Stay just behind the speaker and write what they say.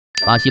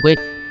巴西龟。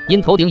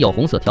 因头顶有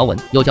红色条纹，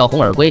又叫红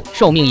耳龟，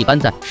寿命一般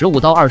在15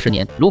到20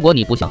年。如果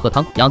你不想喝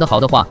汤，养得好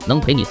的话，能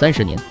陪你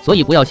30年。所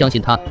以不要相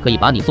信它可以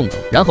把你送走，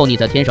然后你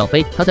在天上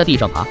飞，它在地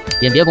上爬。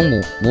辨别公母，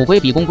母龟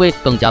比公龟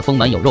更加丰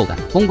满有肉感，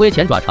公龟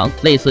前爪长，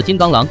类似金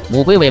刚狼；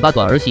母龟尾巴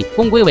短而细，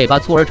公龟尾巴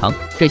粗而长，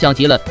这像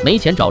极了没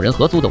钱找人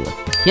合租的我。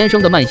天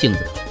生的慢性子。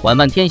 缓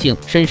慢天性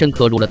深深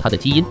刻入了他的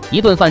基因，一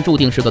顿饭注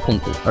定是个痛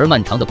苦而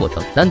漫长的过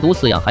程。单独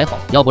饲养还好，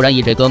要不然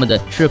以这哥们的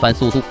吃饭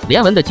速度，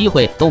连闻的机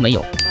会都没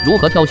有。如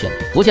何挑选？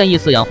不建议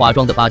饲养化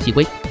妆的巴西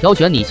龟。挑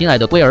选你心爱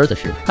的龟儿子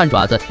时，看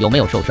爪子有没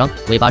有受伤，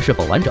尾巴是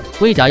否完整。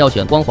龟甲要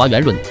选光滑圆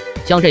润的，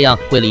像这样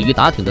会鲤鱼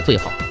打挺的最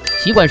好。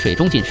习惯水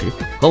中进食，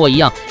和我一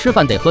样，吃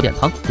饭得喝点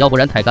汤，要不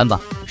然太干巴。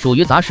属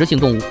于杂食性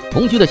动物，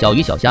同居的小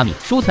鱼、小虾米、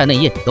蔬菜内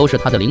叶都是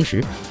它的零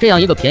食。这样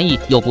一个便宜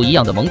又不一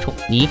样的萌宠，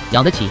你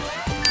养得起？